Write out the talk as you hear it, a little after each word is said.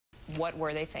What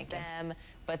were they thinking?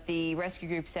 But the rescue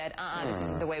group said, this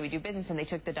isn't the way we do business, and they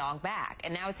took the dog back.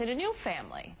 And now it's in a new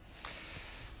family.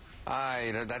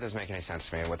 That doesn't make any sense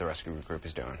to me, what the rescue group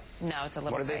is doing. No, it's a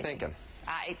little What are crazy. they thinking?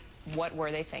 What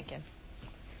were they thinking?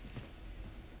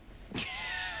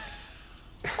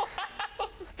 What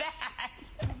was that?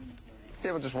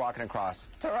 People just walking across.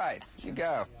 It's all right. You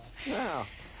go. No.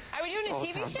 Are we doing a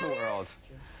TV show here? World.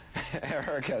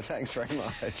 Erica, thanks very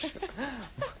much.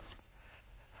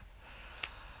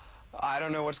 I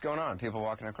don't know what's going on. People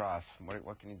walking across.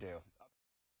 What can you do?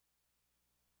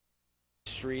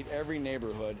 Street, every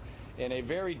neighborhood, in a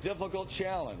very difficult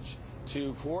challenge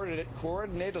to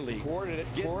coordinately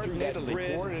get through that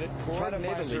grid, try to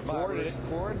find survivors,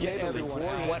 get everyone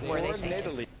out, What were they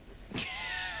thinking?